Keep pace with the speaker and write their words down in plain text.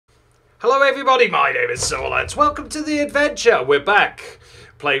Hello everybody, my name is Silverlance. Welcome to the adventure. We're back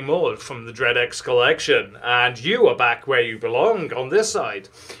playing more from the DreadX collection, and you are back where you belong on this side.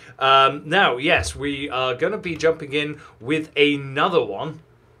 Now, yes, we are going to be jumping in with another one.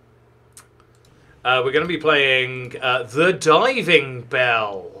 We're going to be playing The Diving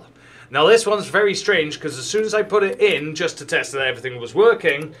Bell. Now, this one's very strange because as soon as I put it in just to test that everything was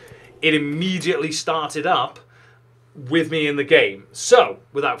working, it immediately started up with me in the game. So,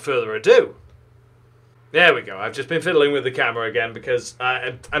 without further ado, there we go. I've just been fiddling with the camera again because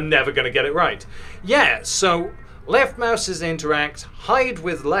I'm never going to get it right. Yeah, so left mouse is interact, hide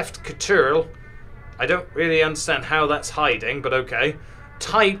with left control. I don't really understand how that's hiding, but okay.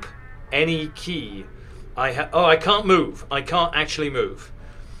 Type any key. I can't move. I can't actually move.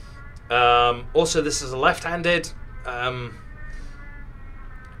 Also, this is a left-handed. I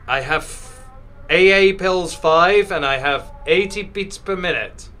have AA pills 5, and I have 80 beats per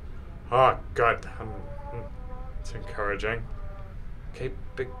minute. Oh, God. It's encouraging. Okay,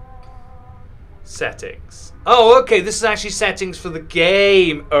 big settings. Oh, okay, this is actually settings for the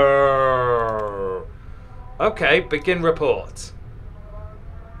game. Okay, begin report.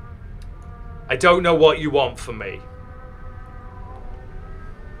 I don't know what you want from me.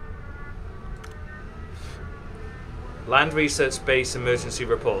 Land Research Base Emergency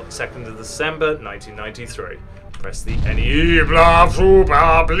Report, 2nd of December, 1993. Press the NE, blah, blah,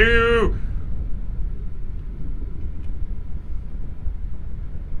 blah, blue.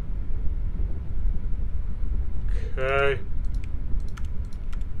 Okay.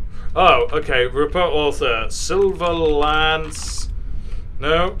 Oh, okay. Report author, Silverlance.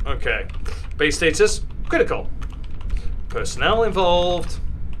 No, okay. Base status, critical. Personnel involved,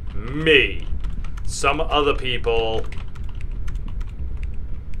 me. Some other people.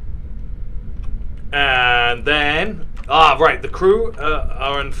 And then, right, the crew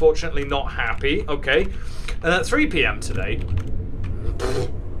are unfortunately not happy. Okay. And at 3 PM today.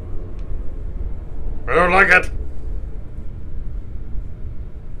 I don't like it.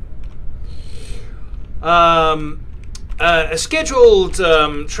 A scheduled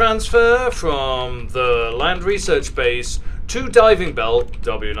transfer from the Land Research Base to Diving Bell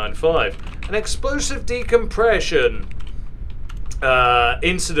W95. An explosive decompression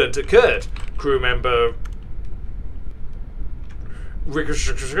incident occurred. Crew member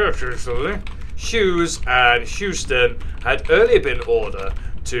Hughes and Houston had earlier been ordered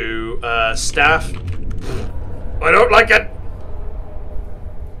to staff. I don't like it.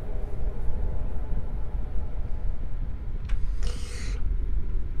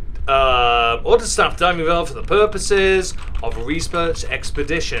 Ordered staff Diving Bell for the purposes of a research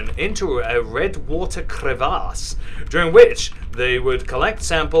expedition into a red water crevasse, during which they would collect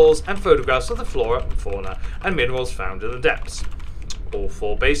samples and photographs of the flora, fauna, and minerals found in the depths. All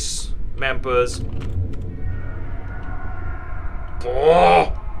 4 base members.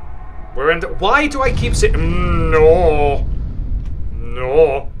 We're in. Why do I keep saying no?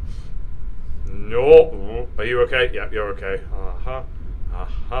 No. No. Are you okay? Yeah, you're okay.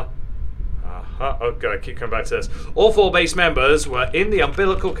 Oh god, I keep coming back to this. All 4 base members were in the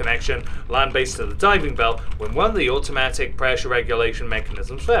umbilical connection, land base to the diving bell, when one of the automatic pressure regulation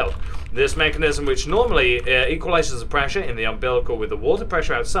mechanisms failed. This mechanism, which normally equalizes the pressure in the umbilical with the water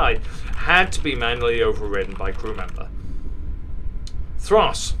pressure outside, had to be manually overridden by crew member.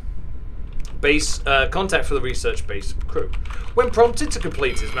 Thros. Base contact for the research base crew. When prompted to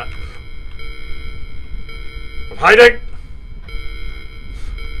complete his map. I'm hiding!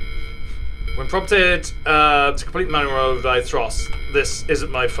 When prompted to complete manual override Thros, this isn't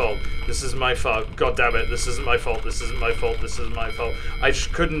my fault. This isn't my fault. God damn it. This isn't my fault. This isn't my fault. This isn't my fault. I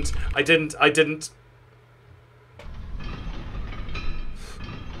just couldn't. I didn't.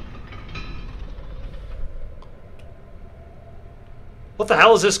 What the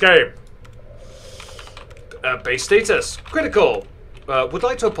hell is this game? Base status. Critical. Would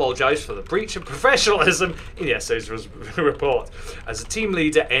like to apologise for the breach of professionalism in yesterday's report. As a team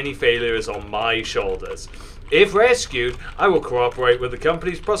leader, any failure is on my shoulders. If rescued, I will cooperate with the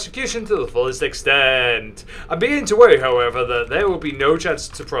company's prosecution to the fullest extent. I'm beginning to worry, however, that there will be no chance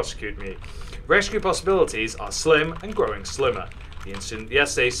to prosecute me. Rescue possibilities are slim and growing slimmer. The incident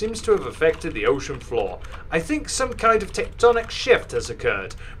yesterday seems to have affected the ocean floor. I think some kind of tectonic shift has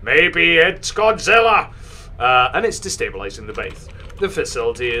occurred. Maybe it's Godzilla! And it's destabilizing the base. The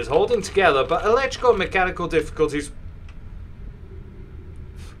facility is holding together, but electrical and mechanical difficulties.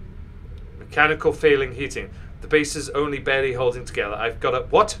 Mechanical failing heating. The base is only barely holding together. I've got to.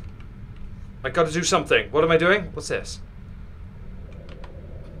 What? I've got to do something. What am I doing? What's this?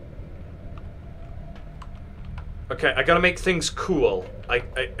 Okay, I gotta make things cool, I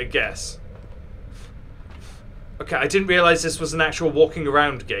guess. Okay, I didn't realize this was an actual walking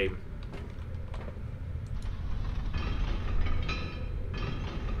around game.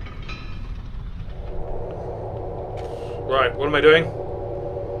 Right, what am I doing?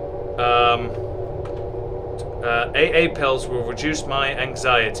 AA pills will reduce my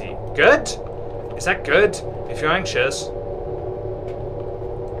anxiety. Good? Is that good? If you're anxious.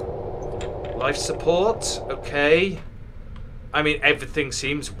 Life support, okay. I mean, everything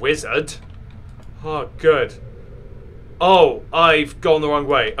seems wizard. Oh, good. Oh, I've gone the wrong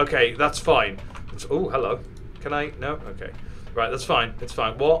way. Okay, that's fine. Oh, hello. Can I? No? Okay. Right, that's fine. It's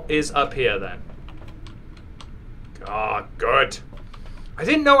fine. What is up here then? Ah, good. I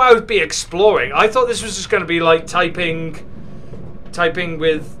didn't know I would be exploring. I thought this was just going to be like typing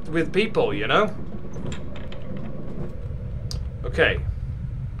with people, you know? Okay.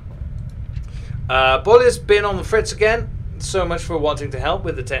 Boiler's been on the fritz again. So much for wanting to help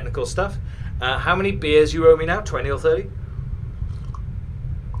with the technical stuff. How many beers you owe me now? 20 or 30?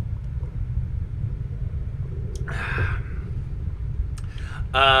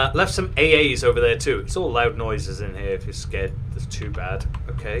 Left some AAs over there too. It's all loud noises in here if you're scared. That's too bad.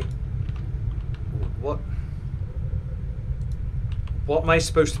 Okay. What am I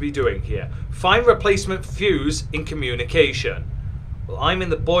supposed to be doing here? Find replacement fuse in communication. Well, I'm in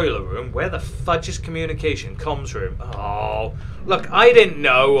the boiler room. Where the fudge is communication? Comms room. Oh, look, I didn't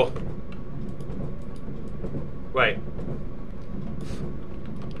know. Wait.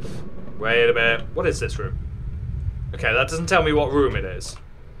 Wait a minute. What is this room? Okay, that doesn't tell me what room it is.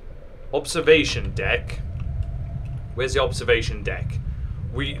 Observation deck. Where's the observation deck?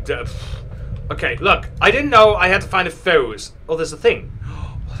 Okay, look. I didn't know I had to find a fuse. Oh, there's a thing.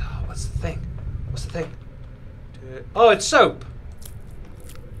 What's the thing? What's the thing? Oh, it's soap.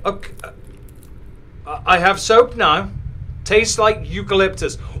 Okay. I have soap now. Tastes like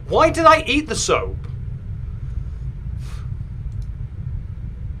eucalyptus. Why did I eat the soap?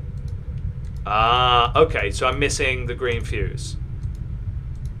 Ah, okay, so I'm missing the green fuse.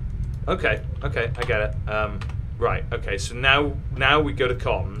 Okay, I get it. Right, okay, so now we go to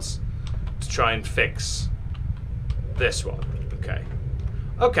comms to try and fix this one.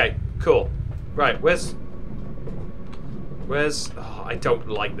 Okay, cool. Right, where's oh, I don't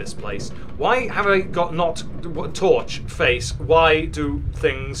like this place. Why have I got not torch face? Why do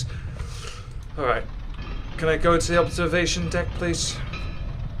things... Alright, can I go to the observation deck, please?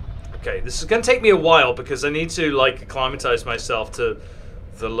 Okay, this is going to take me a while because I need to, like, acclimatize myself to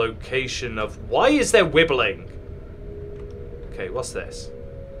the location of... Why is there wibbling? Okay, what's this?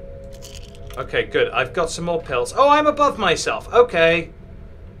 Okay, good. I've got some more pills. Oh, I'm above myself. Okay.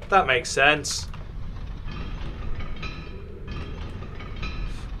 That makes sense.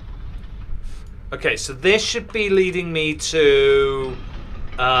 Okay, so this should be leading me to...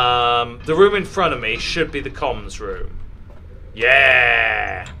 the room in front of me should be the comms room.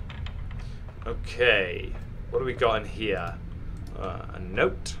 Yeah! Okay, what do we got in here? A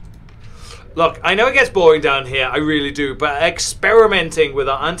note. Look, I know it gets boring down here, I really do, but experimenting with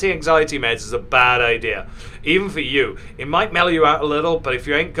our anti-anxiety meds is a bad idea. Even for you. It might mellow you out a little, but if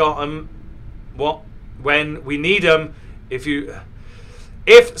you ain't got them, when we need them,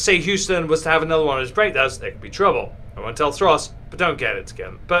 if, say, Houston was to have another one of his breakdowns, there could be trouble. I won't tell Thross, but don't get it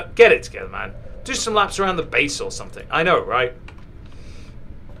together. But get it together, man. Do some laps around the base or something. I know, right?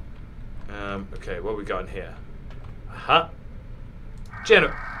 Okay, what we got in here? Aha.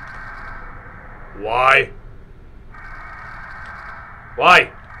 Why?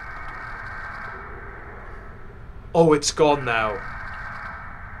 Why? Oh, it's gone now.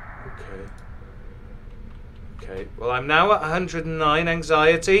 Okay, well, I'm now at 109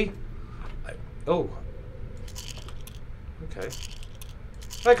 anxiety. Oh. Okay.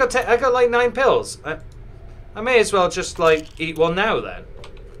 I got like 9 pills. I may as well just, like, eat one now, then.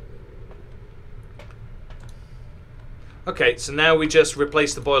 Okay, so now we just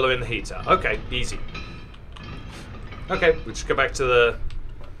replace the boiler and the heater. Okay, easy. Okay, we just go back to the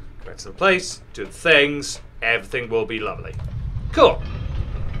place, do the things, everything will be lovely. Cool.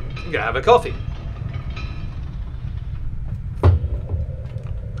 I'm gonna have a coffee.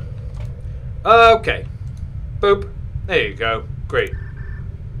 Okay. Boop. There you go. Great.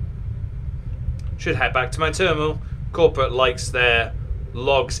 Should head back to my terminal. Corporate likes their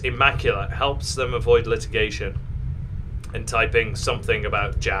logs immaculate. Helps them avoid litigation. And typing something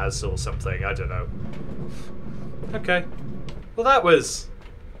about jazz or something. I don't know. Okay. Well, that was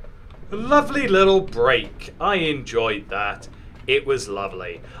a lovely little break. I enjoyed that. It was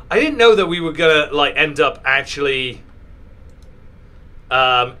lovely. I didn't know that we were gonna, like, end up actually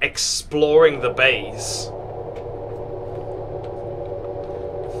exploring the base.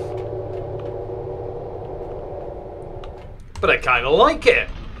 but I kind of like it.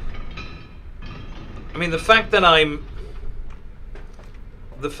 I mean, the fact that I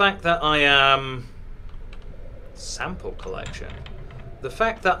am sample collection. The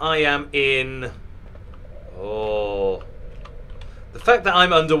fact that I am in... Oh... The fact that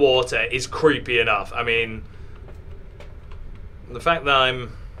I'm underwater is creepy enough. I mean... The fact that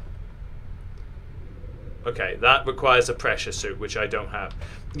I'm... Okay, that requires a pressure suit, which I don't have.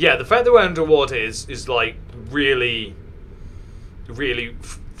 Yeah, the fact that we're underwater is like, really... Really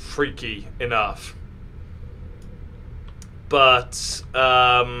freaky enough. But,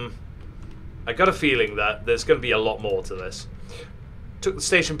 I got a feeling that there's going to be a lot more to this. Took the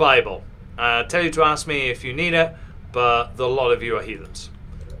station Bible. Tell you to ask me if you need it, but a lot of you are heathens.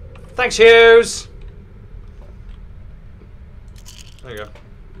 Thanks, Hughes! There you go.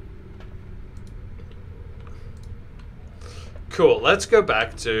 Cool, let's go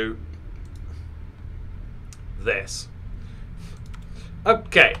back to this.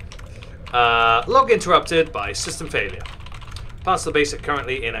 Okay. Log interrupted by system failure. Parts of the base are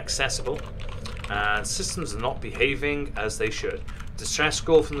currently inaccessible, and systems are not behaving as they should. Distress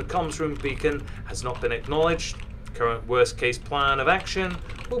call from the comms room beacon has not been acknowledged. Current worst case plan of action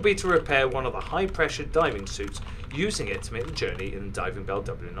will be to repair one of the high pressure diving suits, using it to make the journey in Diving Bell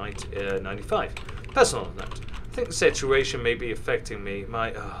W95. Personal note, I think the situation may be affecting me.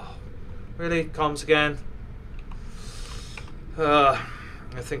 Really? Comms again? I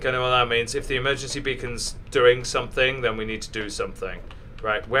think I know what that means. If the emergency beacon's doing something, then we need to do something.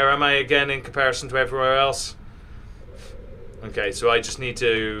 Right, where am I again in comparison to everywhere else? Okay, so I just need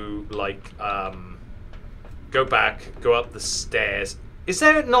to, like, go back, go up the stairs. Is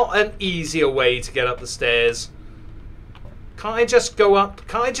there not an easier way to get up the stairs? Can't I just go up?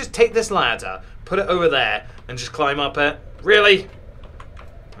 Can't I just take this ladder, put it over there, and just climb up it? Really?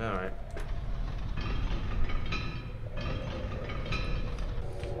 Alright.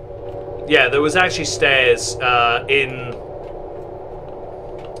 Yeah, there was actually stairs in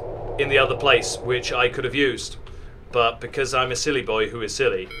the other place, which I could have used. But because I'm a silly boy who is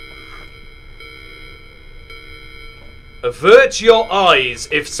silly... Avert your eyes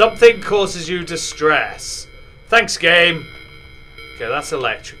if something causes you distress. Thanks, game. Okay, that's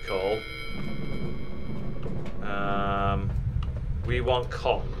electrical. We want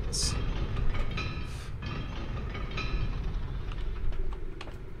comms.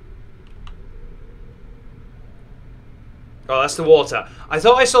 Oh, that's the water. I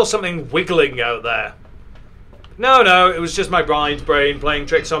thought I saw something wiggling out there. No, it was just my blind brain playing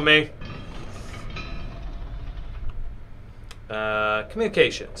tricks on me.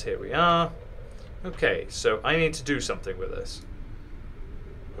 Communications, here we are. Okay, so I need to do something with this.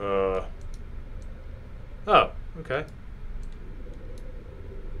 Oh, okay.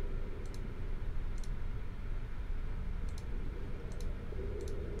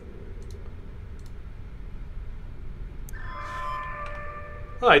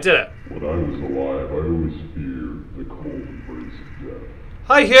 Oh, I did it. When I was alive, I always feared the cold embrace of death.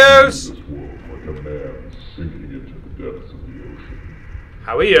 Hi, Hughes! This world like a man sinking into the depths of the ocean.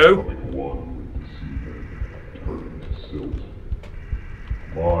 How are you? Becoming one with the seabed, turning to silt.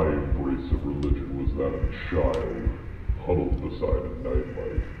 My embrace of religion was that of a child, huddled beside a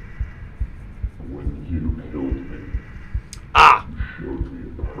nightlight. When you killed me, you showed me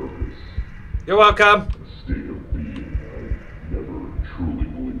a purpose. You're welcome. A state of being I never truly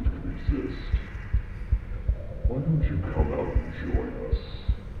believed could exist. Why don't you come out and join us?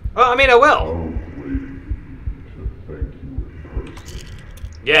 Well, I mean, I will. How waiting to thank you in person.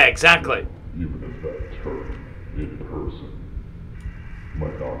 Yeah, exactly. Even if that term, in person,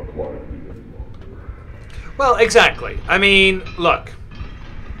 might not apply to me any longer. Well, exactly. I mean, look.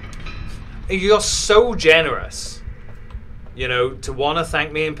 You're so generous, you know, to want to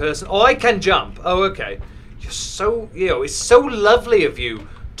thank me in person. Oh, I can jump. Oh, okay. You're so, it's so lovely of you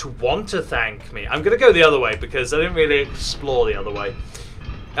to want to thank me. I'm going to go the other way because I didn't really explore the other way.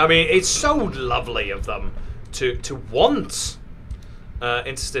 I mean, it's so lovely of them to want.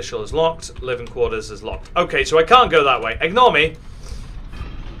 Interstitial is locked. Living quarters is locked. Okay, so I can't go that way. Ignore me.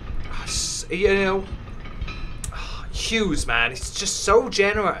 You know, Hughes, man, he's just so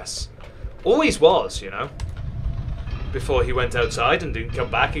generous. Always was, you know. Before he went outside and didn't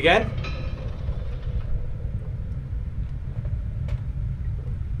come back again.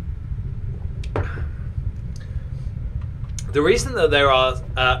 The reason that there are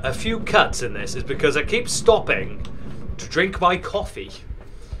a few cuts in this is because I keep stopping to drink my coffee.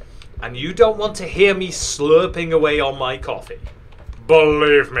 And you don't want to hear me slurping away on my coffee.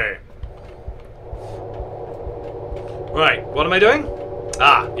 Believe me. Right, what am I doing?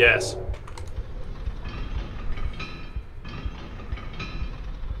 Ah, yes.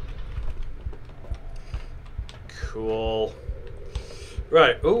 Cool.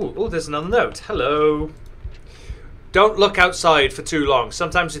 Right. Oh, there's another note. Hello. Don't look outside for too long.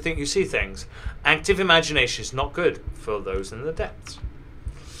 Sometimes you think you see things. Active imagination is not good for those in the depths.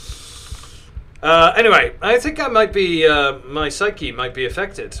 Anyway, I think I might be, my psyche might be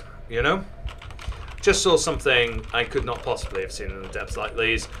affected, you know? Just saw something I could not possibly have seen in the depths like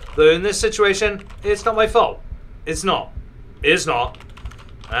these. Though in this situation, it's not my fault. It's not. It's not.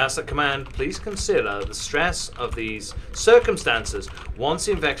 I ask the command, please consider the stress of these circumstances once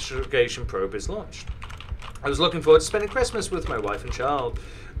the investigation probe is launched. I was looking forward to spending Christmas with my wife and child.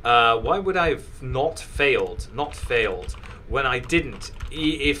 Why would I have not failed when I didn't?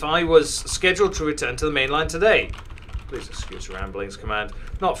 If I was scheduled to return to the mainland today. Please excuse ramblings, command.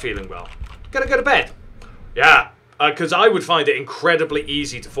 Not feeling well. Gonna go to bed. Yeah, because I would find it incredibly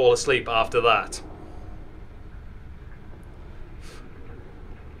easy to fall asleep after that.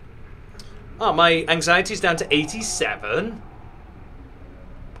 Oh, my anxiety's down to 87.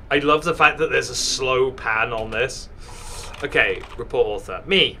 I love the fact that there's a slow pan on this. Okay, report author.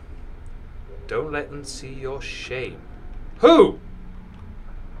 Me. Don't let them see your shame. Who?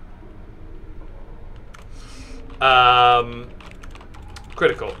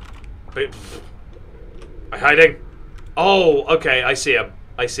 Critical. Am I hiding? Oh, okay, I see him.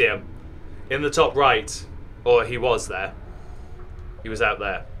 I see him. In the top right. Or he was there. He was out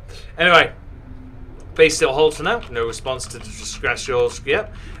there. Anyway. Base still holds for now. No response to the distress yours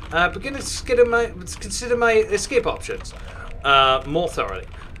yet. Begin to consider my escape options more thoroughly.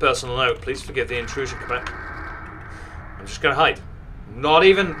 Personal note, please forgive the intrusion command. I'm just gonna hide. Not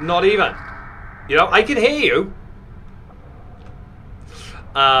even. You know, I can hear you.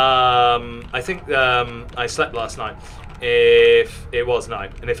 I think I slept last night. If it was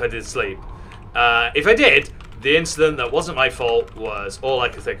night, and if I did sleep. If I did, the incident that wasn't my fault was all I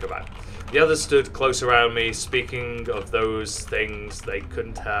could think about. The others stood close around me, speaking of those things they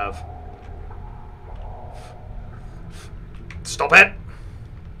couldn't have. Stop it!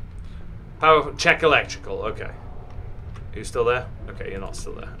 Power check electrical. Okay. Are you still there? Okay, you're not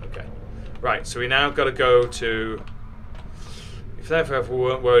still there. Okay. Right, so we now got to go to... If they ever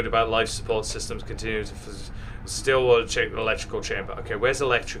weren't worried about life support systems, continue to... Still want to check the electrical chamber. Okay, where's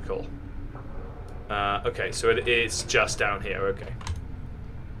electrical? Okay, so it's just down here. Okay.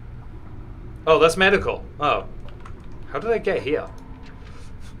 Oh, that's medical. Oh. How did I get here?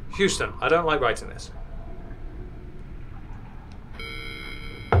 Houston, I don't like writing this.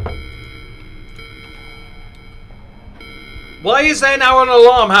 Why is there now an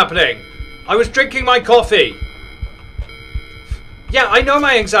alarm happening? I was drinking my coffee. Yeah, I know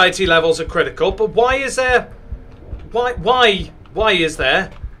my anxiety levels are critical, but why is there... Why is there...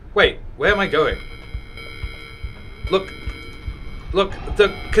 Wait, where am I going? Look,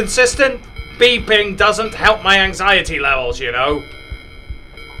 the consistent beeping doesn't help my anxiety levels, you know.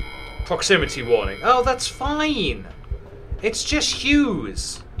 Proximity warning. Oh, that's fine. It's just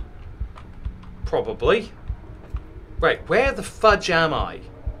Hughes. Probably. Right, where the fudge am I?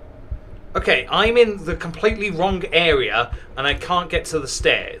 Okay, I'm in the completely wrong area and I can't get to the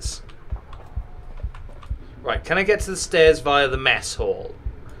stairs. Right, can I get to the stairs via the mess hall?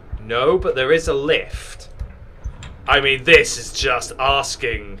 No, but there is a lift. I mean, this is just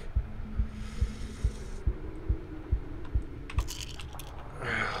asking.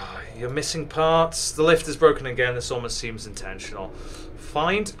 You're missing parts. The lift is broken again. This almost seems intentional.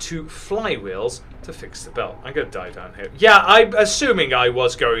 Find two flywheels to fix the belt. I'm going to die down here. Yeah, I'm assuming I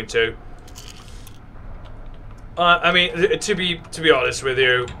was going to. I mean, to be honest with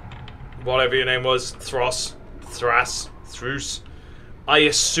you, whatever your name was, Thras, I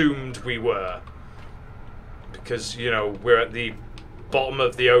assumed we were. Because, you know, we're at the bottom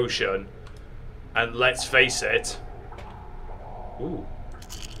of the ocean. And let's face it. Ooh.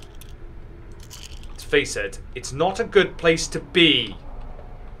 Let's face it. It's not a good place to be.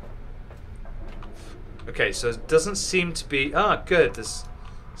 Okay, so it doesn't seem to be... Ah, good. There's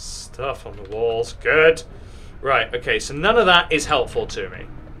stuff on the walls. Good. Right, okay, so none of that is helpful to me.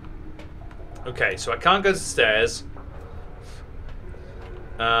 Okay, so I can't go to the stairs.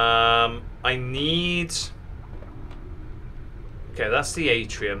 I need... Okay, that's the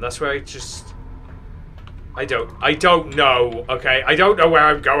atrium. That's where I just... I don't know, okay? I don't know where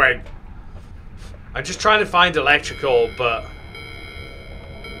I'm going. I'm just trying to find electrical, but...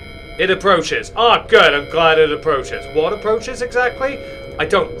 It approaches. Ah, good. I'm glad it approaches. What approaches exactly? I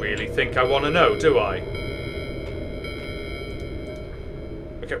don't really think I want to know, do I?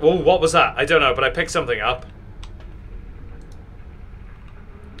 Okay, well, what was that? I don't know, but I picked something up.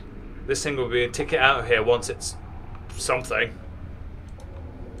 This thing will be a ticket out of here once it's something.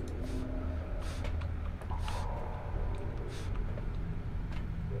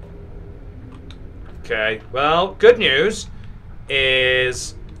 Okay. Well, good news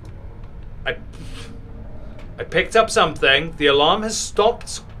is I picked up something. The alarm has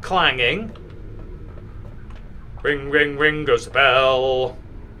stopped clanging. Ring, ring, ring goes the bell.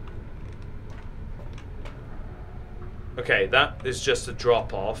 Okay, that is just a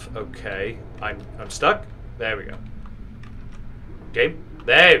drop off. Okay, I'm stuck. There we go. Okay,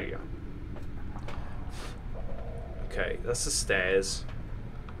 there we go. Okay, that's the stairs.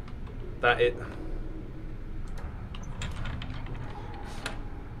 That it.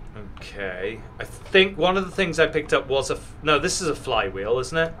 Okay, I think one of the things I picked up was no, this is a flywheel,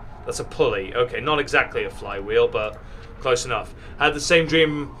 isn't it? That's a pulley. Okay, not exactly a flywheel, but close enough. I had the same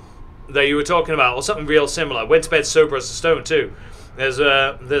dream that you were talking about, or something real similar. Went to bed sober as a stone too. There's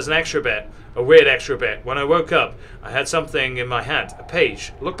an extra bit, a weird extra bit. When I woke up, I had something in my hand, a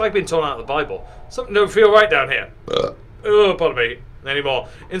page. Looked like being torn out of the Bible. Something don't feel right down here. Oh, pardon me, anymore.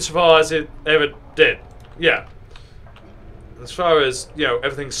 Insofar as it ever did. Yeah. As far as, you know,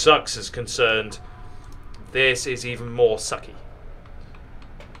 everything sucks is concerned, this is even more sucky.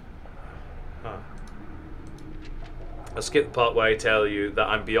 Huh. I'll skip the part where I tell you that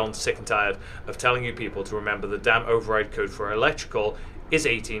I'm beyond sick and tired of telling you people to remember the damn override code for electrical is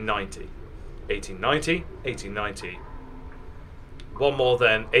 1890. 1890, 1890. One more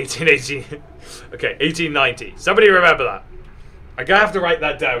than 1880. Okay, 1890. Somebody remember that. I'm gonna have to write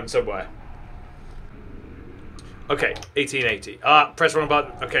that down somewhere. Okay, 1880. Press wrong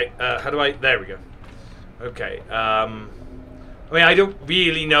button. Okay, how do I... There we go. Okay, I mean, I don't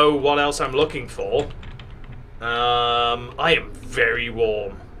really know what else I'm looking for. I am very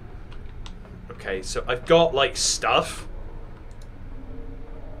warm. Okay, so I've got, like, stuff.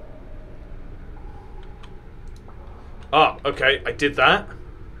 Okay, I did that.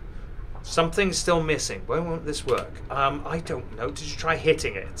 Something's still missing. Why won't this work? I don't know. Did you try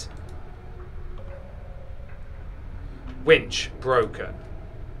hitting it? Winch broken.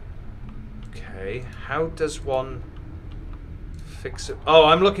 Okay, how does one fix it? Oh,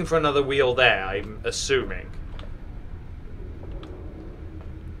 I'm looking for another wheel there, I'm assuming.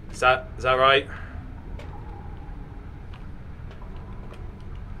 Is that right?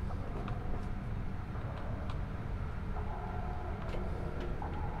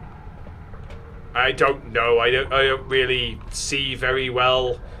 I don't know. I don't really see very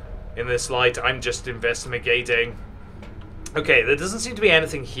well in this light. I'm just investigating. Okay, there doesn't seem to be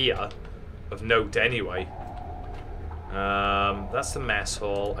anything here of note anyway. That's the mess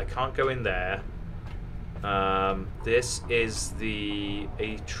hall. I can't go in there. This is the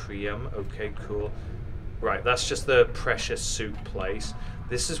atrium. Okay, cool. Right, that's just the precious suit place.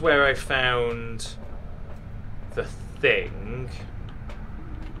 This is where I found the thing.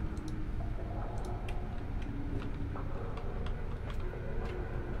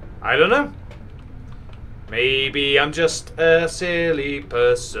 I don't know. Maybe I'm just a silly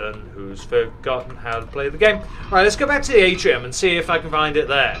person who's forgotten how to play the game. Right, let's go back to the atrium and see if I can find it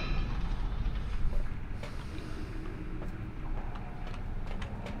there.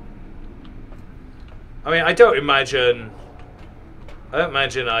 I mean, I don't imagine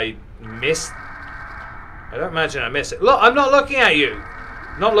I miss it. Look, I'm not looking at you.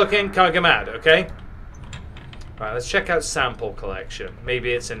 Not looking, can't get mad, okay? Right, let's check out sample collection.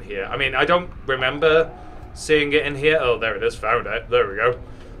 Maybe it's in here. I mean, I don't remember seeing it in here. Oh, there it is. Found it. There we go.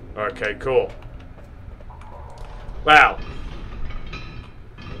 Okay, cool. Wow.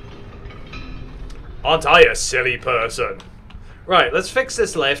 Aren't I a silly person? Right, let's fix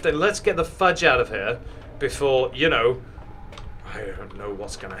this lift and let's get the fudge out of here before, you know, I don't know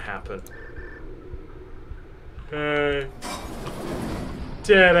what's going to happen. Hey.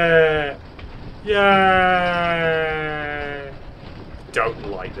 Did it. Yay!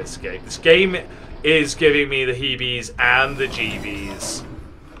 Don't like this game. This game is giving me the heebies and the jeebies.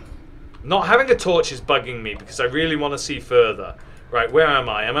 Not having a torch is bugging me because I really want to see further. Right, where am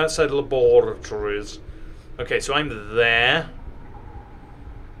I? I'm outside the laboratories. Okay, so I'm there.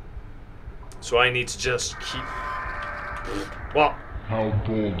 So I need to just keep... What? How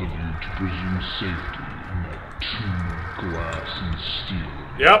bold of you to presume safety in that tomb of glass and steel.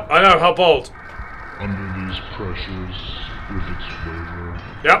 Yep, I know, how bold. Under these pressures, rivets waver,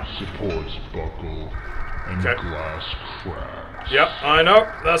 supports buckle, and glass cracks. Yep, I know.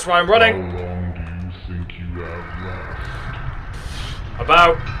 That's why I'm running. How long do you think you have left?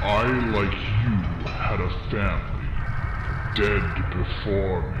 About. I, like you, had a family, dead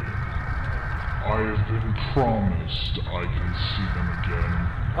before me. I have been promised I can see them again,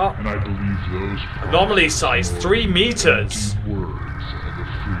 and I believe those anomaly size 3 meters. Words of the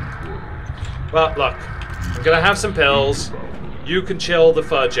free world. Well, look, I'm gonna have some pills. You can chill the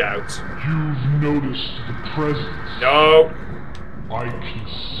fudge out. You've noticed the presence. No. I can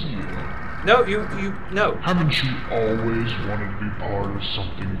see it. No, no. Haven't you always wanted to be part of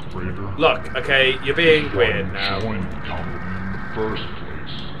something greater? Look, okay, you're being weird now. Join the colony in the first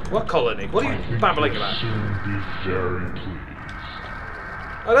place. What colony? What are you babbling about? I think you'll soon be very pleased.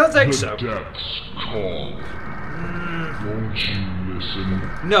 I don't think so. The depths call. Won't you listen?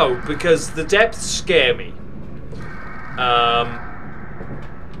 No, because the depths scare me.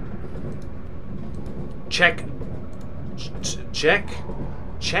 Check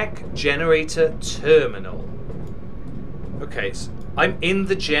generator terminal. Okay, so I'm in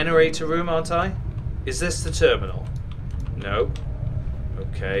the generator room, aren't I? Is this the terminal? No.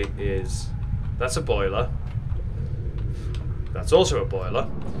 Okay, that's a boiler. That's also a boiler.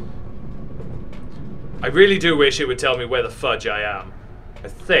 I really do wish it would tell me where the fudge I am. I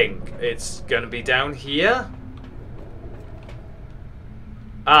think it's gonna be down here.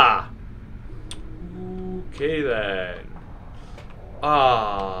 Ah. Okay then.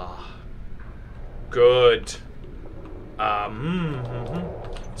 Ah. Good.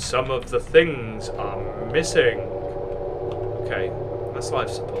 Some of the things are missing. Okay, that's life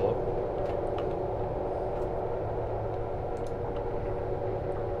support.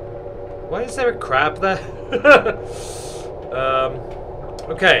 Why is there a crab there?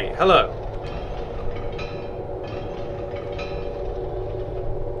 Okay, hello.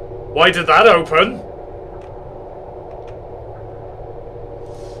 Why did that open?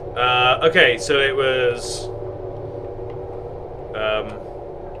 Okay, so it was...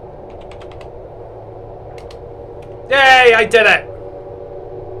 Yay, I did it!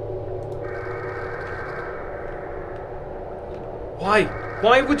 Why?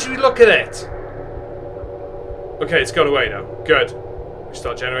 Why would you look at it? Okay, it's gone away now. Good. We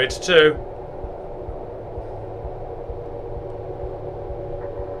start generator 2.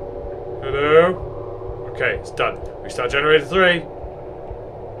 Hello? Okay, it's done. We start generator 3.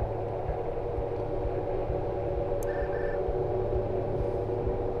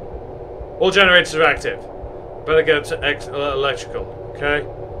 All generators are active. Better get up to electrical, okay?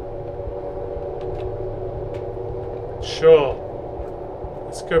 Sure.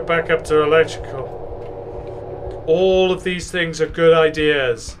 Let's go back up to electrical. All of these things are good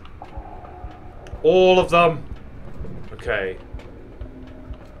ideas. All of them. Okay.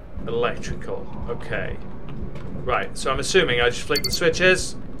 Electrical. Okay. Right, so I'm assuming I just flick the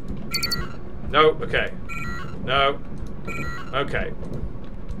switches. No, okay. No. Okay.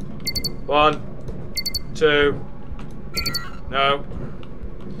 1, 2. No.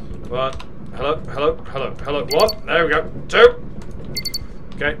 1. Hello. 1. There we go. 2.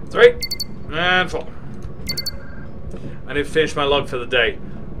 Okay, 3. And 4. I need to finish my log for the day.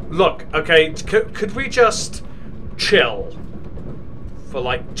 Look, okay, could we just chill for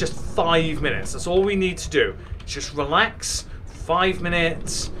like just 5 minutes? That's all we need to do. Just relax 5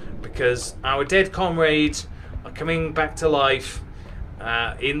 minutes because our dead comrades are coming back to life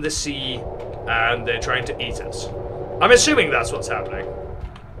in the sea and they're trying to eat us. I'm assuming that's what's happening.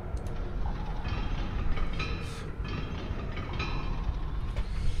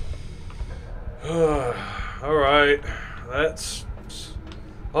 Alright, let's...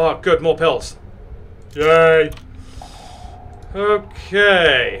 Oh, good, more pills. Yay!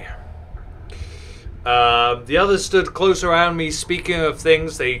 Okay. The others stood close around me, speaking of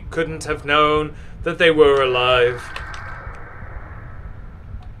things they couldn't have known that they were alive.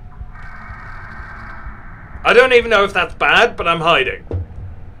 I don't even know if that's bad, but I'm hiding.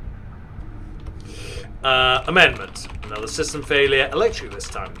 Amendment. Another system failure. Electric this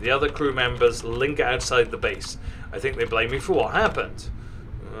time. The other crew members linger outside the base. I think they blame me for what happened.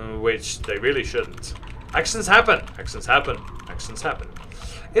 Which they really shouldn't. Accidents happen. Accidents happen. Accidents happen.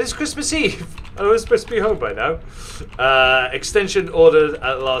 It is Christmas Eve. I was supposed to be home by now. Extension ordered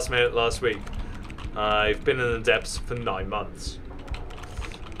at the last minute last week. I've been in the depths for 9 months.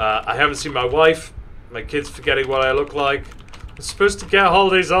 I haven't seen my wife. My kid's forgetting what I look like. I'm supposed to get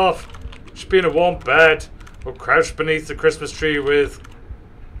holidays off. Should be in a warm bed. Or crouch beneath the Christmas tree with...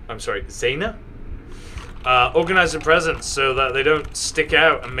 I'm sorry, Zaina? Organize the presents so that they don't stick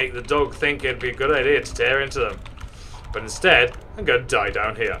out and make the dog think it'd be a good idea to tear into them. But instead, I'm going to die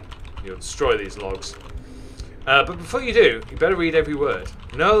down here. You'll destroy these logs. But before you do, you better read every word.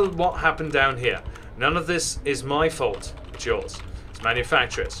 Know what happened down here. None of this is my fault. It's yours. It's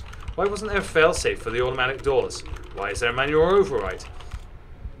manufacturer's. Why wasn't there a failsafe for the automatic doors? Why is there a manual override?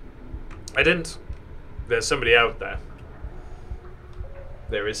 I didn't. There's somebody out there.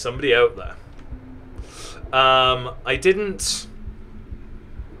 There is somebody out there.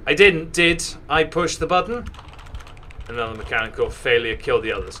 Did I push the button? Another mechanical failure killed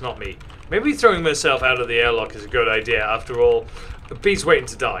the others, not me. Maybe throwing myself out of the airlock is a good idea. After all, the beast waiting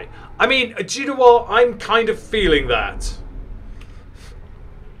to die. I mean, do you know what? I'm kind of feeling that.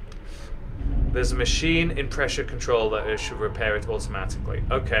 There's a machine in pressure control that should repair it automatically.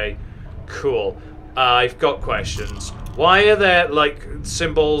 Okay, cool. I've got questions. Why are there, like,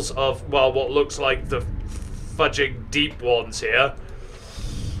 symbols of, well, what looks like the fudging deep ones here?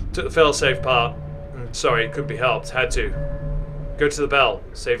 Took the fail-safe part. Sorry, it could be helped. Had to. Go to the bell.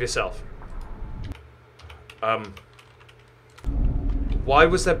 Save yourself. Why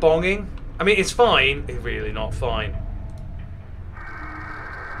was there bonging? I mean, it's fine. It's really not fine.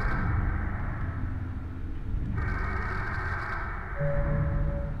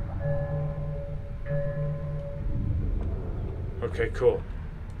 Okay, cool.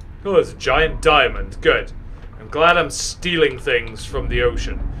 Oh, there's a giant diamond. Good. I'm glad I'm stealing things from the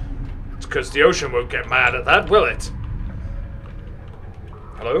ocean. It's because the ocean won't get mad at that, will it?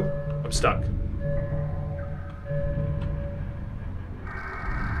 Hello? I'm stuck.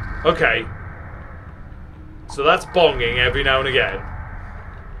 Okay. So that's bonging every now and again.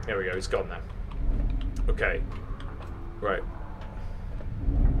 There we go, he's gone now. Okay. Right.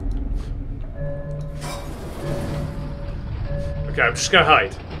 Okay, I'm just gonna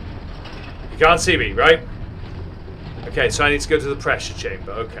hide. You can't see me, right? Okay, so I need to go to the pressure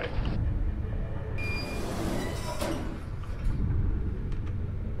chamber. Okay.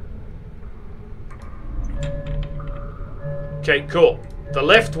 Okay, cool. The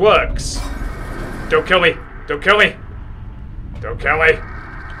lift works. Don't kill me. Don't kill me. Don't kill me.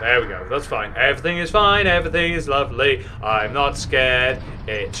 There we go. That's fine. Everything is fine. Everything is lovely. I'm not scared.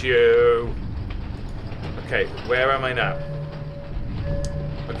 It's you. Okay, where am I now?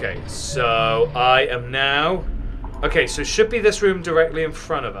 Okay, so I am now... Okay, so it should be this room directly in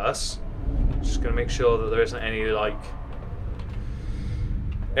front of us. Just gonna make sure that there isn't any, like...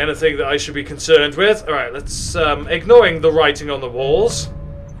 anything that I should be concerned with. Alright, let's... ignoring the writing on the walls.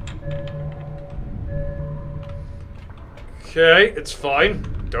 Okay, it's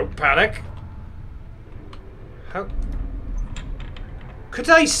fine. Don't panic. How... Could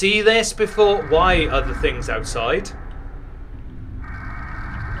I see this before? Why are the things outside?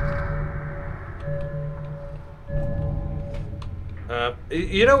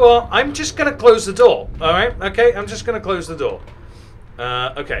 You know what? I'm just going to close the door. Alright? Okay, I'm just going to close the door.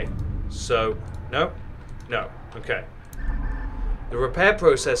 Okay. So, no. No. Okay. The repair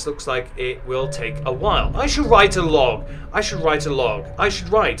process looks like it will take a while. I should write a log. I should write a log. I should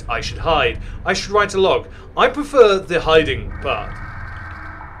write. I should hide. I should write a log. I prefer the hiding part.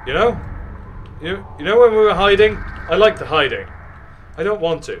 You know? You know when we were hiding? I like the hiding. I don't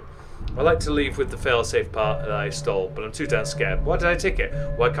want to. I like to leave with the fail-safe part that I stole, but I'm too damn scared. Why did I take it?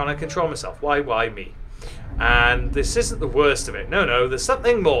 Why can't I control myself? Why me? And this isn't the worst of it. No, there's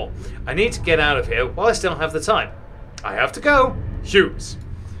something more. I need to get out of here while I still have the time. I have to go. Hughes.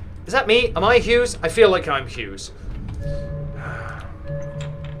 Is that me? Am I Hughes? I feel like I'm Hughes.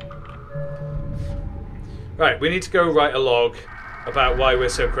 Right, we need to go write a log about why we're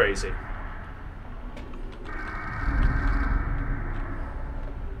so crazy.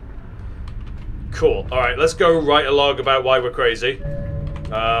 Cool. Alright, let's go write a log about why we're crazy.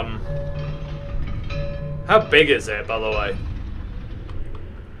 How big is it, by the way?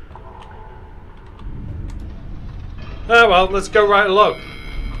 Oh, well, let's go write a log.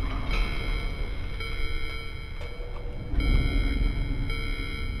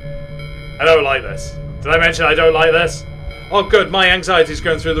 I don't like this. Did I mention I don't like this? Oh, good. My anxiety's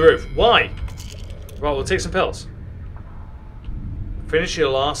going through the roof. Why? Right, we'll take some pills. Finish your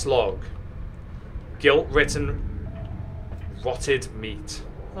last log. Guilt-written rotted meat.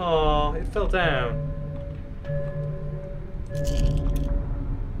 Oh, it fell down.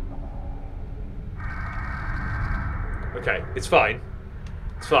 Okay, it's fine.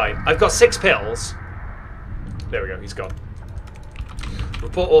 It's fine. I've got 6 pills. There we go, he's gone.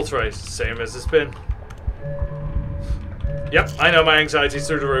 Report authorized, same as it's been. Yep, I know my anxiety's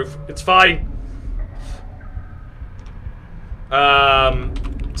through the roof. It's fine.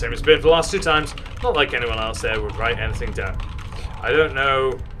 Same as it's been for the last 2 times. Not like anyone else there would write anything down. I don't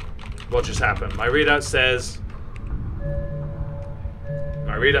know what just happened. My readout says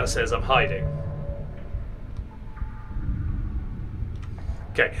I'm hiding.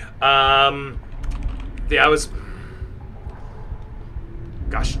 Okay. The hours.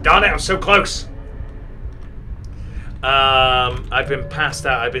 Gosh darn it! I'm so close. I've been passed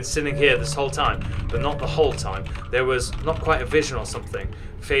out. I've been sitting here this whole time, but not the whole time. There was not quite a vision or something.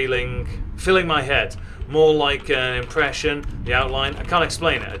 filling my head. More like an impression, the outline. I can't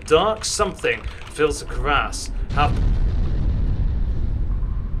explain it. A dark something fills the crevasse.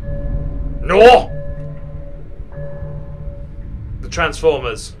 No! The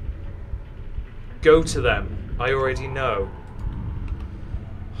Transformers. Go to them. I already know.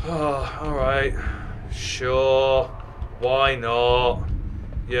 Oh, alright. Sure. Why not?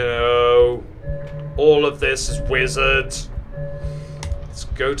 You know, all of this is wizard. Let's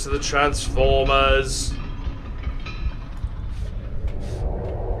go to the Transformers.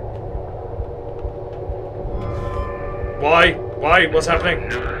 Why? Why? What's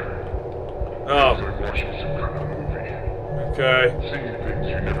happening? Oh. Okay.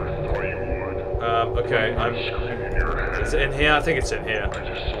 Okay, is it in here? I think it's in here. I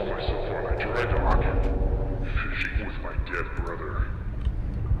just saw myself on a dry dock, fishing with my dead brother.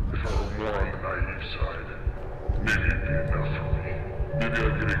 If I were more on the naive side, maybe it'd be enough for me. Maybe I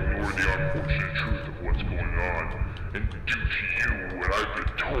could ignore the unfortunate truth of what's going on and do to you what I've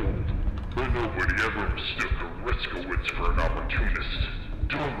been told. But nobody ever mistook a Riskowitz for an opportunist.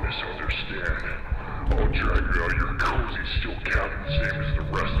 Don't misunderstand. I'll drag you out your cozy still cabin same as the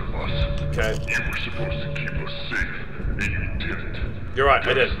rest of us. Okay. You were supposed to keep us safe, and you didn't. You're right,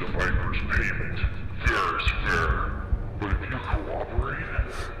 I did. That's the Viper's payment. Fair is fair. But if you cooperate,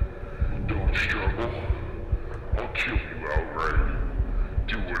 don't struggle. I'll kill you outright.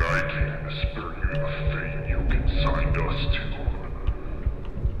 Do what I can to spare you the fate you consigned us to.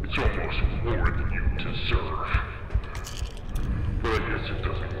 It's almost more than you deserve. But I guess it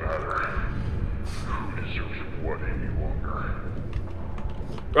doesn't matter. Who deserves what any longer?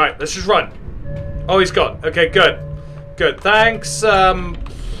 Right, let's just run. Oh, he's gone. Okay, good. Good. Thanks,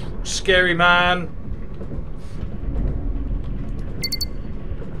 scary man.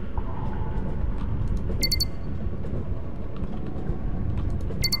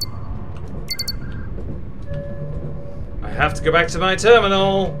 I have to go back to my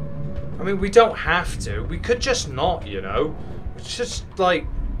terminal. I mean, we don't have to. We could just not, you know. It's just like...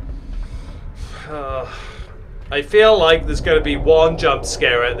 I feel like there's going to be one jump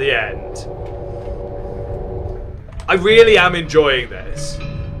scare at the end. I really am enjoying this.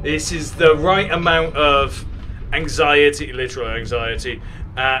 This is the right amount of anxiety, literal anxiety,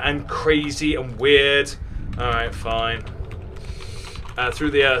 and crazy and weird. Alright, fine.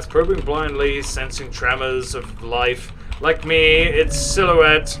 Through the earth, probing blindly, sensing tremors of life. Like me, it's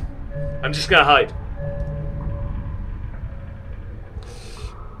silhouette. I'm just gonna hide.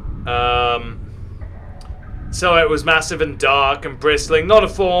 So it was massive and dark and bristling, not a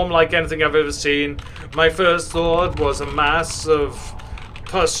form like anything I've ever seen. My first thought was a mass of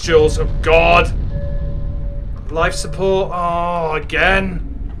pustules of God. Life support? Oh, again?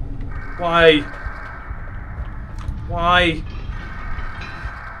 Why? Why?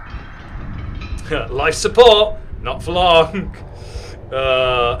 Life support? Not for long.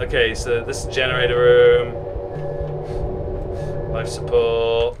 Okay, so this is the generator room. Life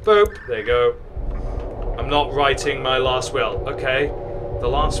support. Boop. There you go. I'm not writing my last will. Okay. The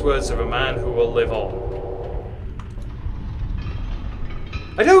last words of a man who will live on.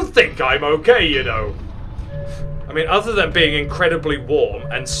 I don't think I'm okay, you know. I mean, other than being incredibly warm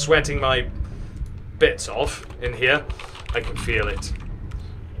and sweating my bits off in here, I can feel it.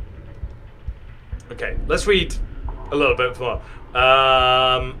 Okay, let's read a little bit more.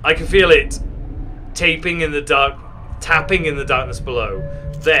 I can feel it tapping in the darkness below.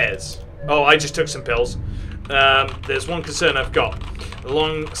 Oh, I just took some pills. There's one concern I've got. The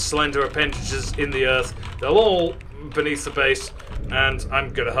long, slender appendages in the earth. They're all beneath the base, and I'm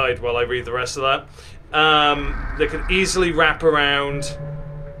gonna hide while I read the rest of that. They could easily wrap around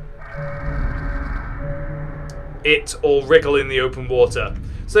it or wriggle in the open water.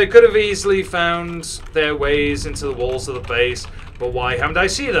 So they could have easily found their ways into the walls of the base, but why haven't I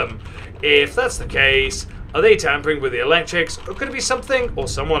seen them? If that's the case, are they tampering with the electrics, or could it be something or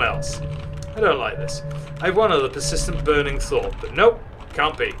someone else? I don't like this. I have one other persistent burning thought, but nope,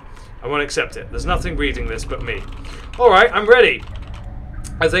 can't be. I won't accept it. There's nothing reading this but me. Alright, I'm ready.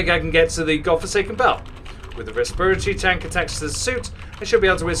 I think I can get to the godforsaken bell. With the respiratory tank attached to the suit, I should be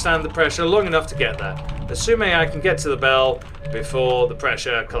able to withstand the pressure long enough to get there. Assuming I can get to the bell before the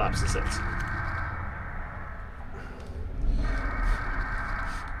pressure collapses it.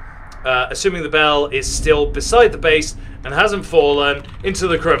 Assuming the bell is still beside the base and hasn't fallen into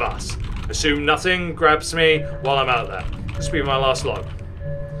the crevasse. Assume nothing grabs me while I'm out there. This will be my last log.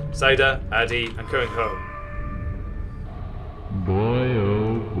 Cider, Addy, I'm going home. Boy,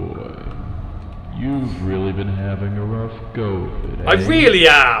 oh boy. You've really been having a rough go of it, eh? I really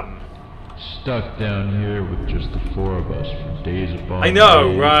am! Stuck down here with just the four of us for days upon I know,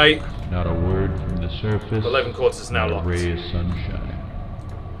 days. right? Not a word from the surface. 11 quarters now not locked. a ray of sunshine.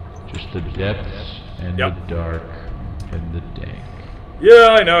 Just the depths and Yep. the dark and the dank.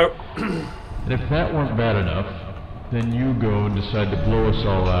 Yeah, I know. And if that weren't bad enough, then you go and decide to blow us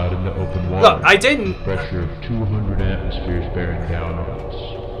all out in the open water. Look, I didn't. The pressure of 200 atmospheres bearing down on us.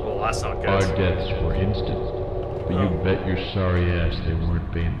 Well, that's not Our good. deaths were instant, but you bet your sorry ass they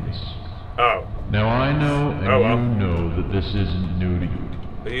weren't painless. Oh, Now I know and Oh, well. you know that this isn't new to you.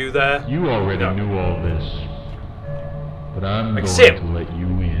 are you there? You already No. knew all this. But I'm I going can see to him. let you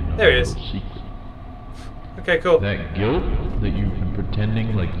in on There he a is. little secret. Okay, cool. That guilt that you've been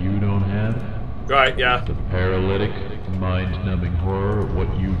pretending like you don't have, Right, yeah. the paralytic, mind-numbing horror of what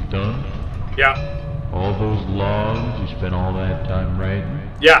you've done, Yeah. all those logs you spent all that time writing,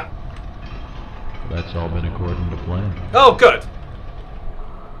 Yeah. that's all been according to plan. Oh, good.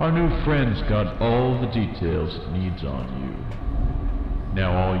 Our new friend's got all the details it needs on you.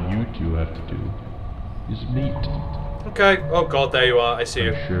 Now all you two have to do is meet. Okay. Oh, God, there you are. I see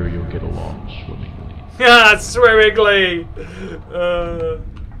you. I'm sure you'll get along swimmingly. Yeah, swimmingly. Do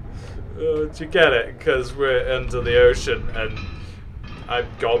you get it? Because we're under the ocean and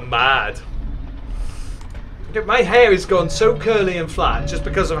I've gone mad. Dude, my hair has gone so curly and flat just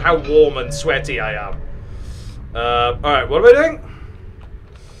because of how warm and sweaty I am. Alright, what am I doing?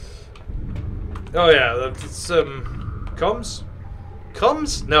 Oh yeah, that's comms?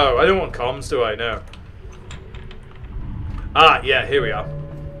 Comms? No, I don't want comms, do I? No. Ah, yeah, here we are.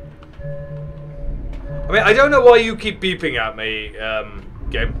 I mean, I don't know why you keep beeping at me,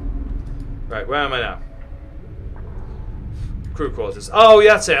 game. Right, where am I now? Crew quarters. Oh,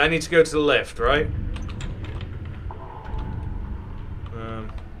 yeah, that's it. I need to go to the lift, right?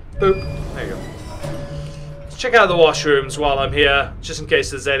 Boop. There you go. Let's check out the washrooms while I'm here, just in case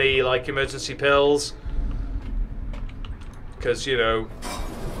there's any, like, emergency pills. Because, you know...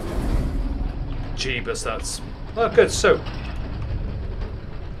 Jeebus, that's... Oh, good, soap.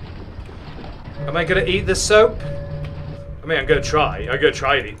 Am I going to eat this soap? I mean, I'm going to try. I'm going to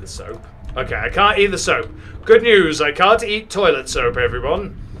try and eat the soap. Okay, I can't eat the soap. Good news, I can't eat toilet soap,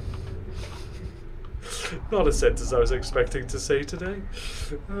 everyone. Not a sentence I was expecting to say today.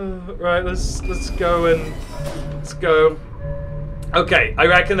 Right, let's go and... Let's go. Okay, I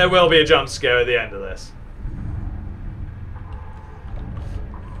reckon there will be a jump scare at the end of this.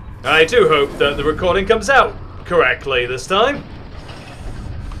 I do hope that the recording comes out correctly this time.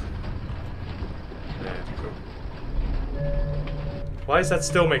 Why is that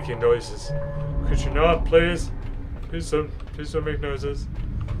still making noises? Could you not, please? Please don't make noises.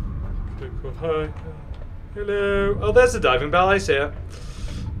 Okay, cool. Hi. Hello. Oh, there's the diving bell. I see it.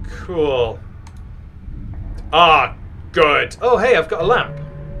 Cool. Ah, good. Oh, hey, I've got a lamp.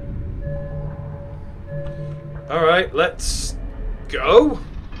 All right, let's go.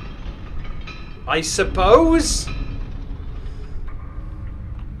 I suppose.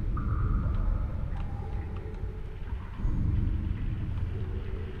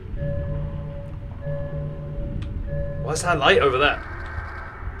 What's that light over there?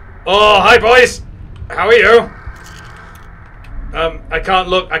 Oh, hi boys! How are you? I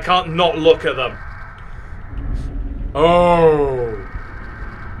can't not look at them. Oh.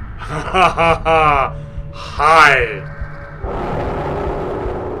 Ha ha ha. Hi.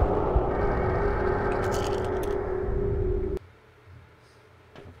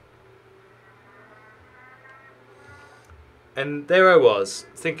 And there I was,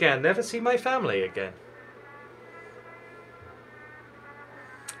 thinking I'd never see my family again.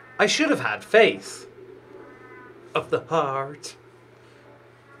 I should have had faith. Of the heart.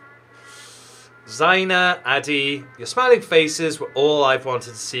 Zaina, Addy, your smiling faces were all I've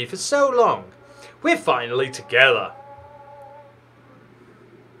wanted to see for so long. We're finally together.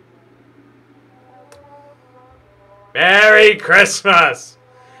 Merry Christmas!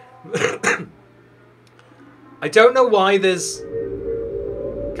 I don't know why there's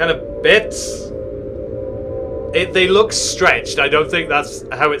kind of bits. They look stretched. I don't think that's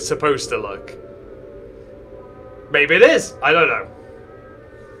how it's supposed to look. Maybe it is. I don't know.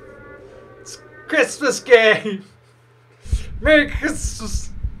 It's Christmas game. Merry Christmas.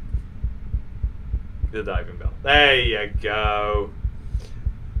 The diving bell. There you go.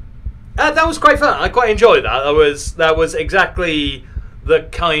 That was quite fun. I quite enjoyed that. That was exactly the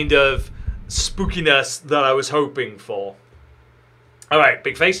kind of spookiness that I was hoping for. All right,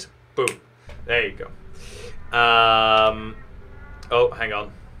 big face. Boom. There you go. Oh, hang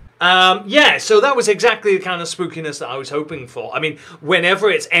on. Yeah, so that was exactly the kind of spookiness that I was hoping for. I mean, whenever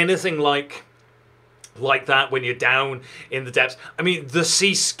it's anything like like that when you're down in the depths. I mean, the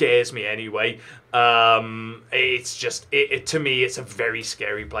sea scares me anyway. It's just, to me, it's a very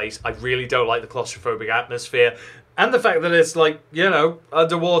scary place. I really don't like the claustrophobic atmosphere. And the fact that it's like, you know,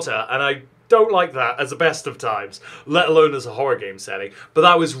 underwater. And I don't like that as the best of times, let alone as a horror game setting. But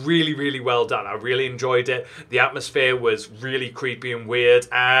that was really, really well done. I really enjoyed it. The atmosphere was really creepy and weird.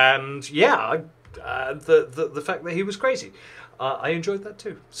 And yeah, the fact that he was crazy. I enjoyed that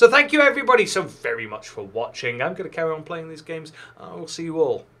too. So thank you everybody so very much for watching. I'm going to carry on playing these games. I will see you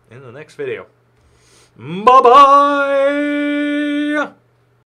all in the next video. Bye-bye!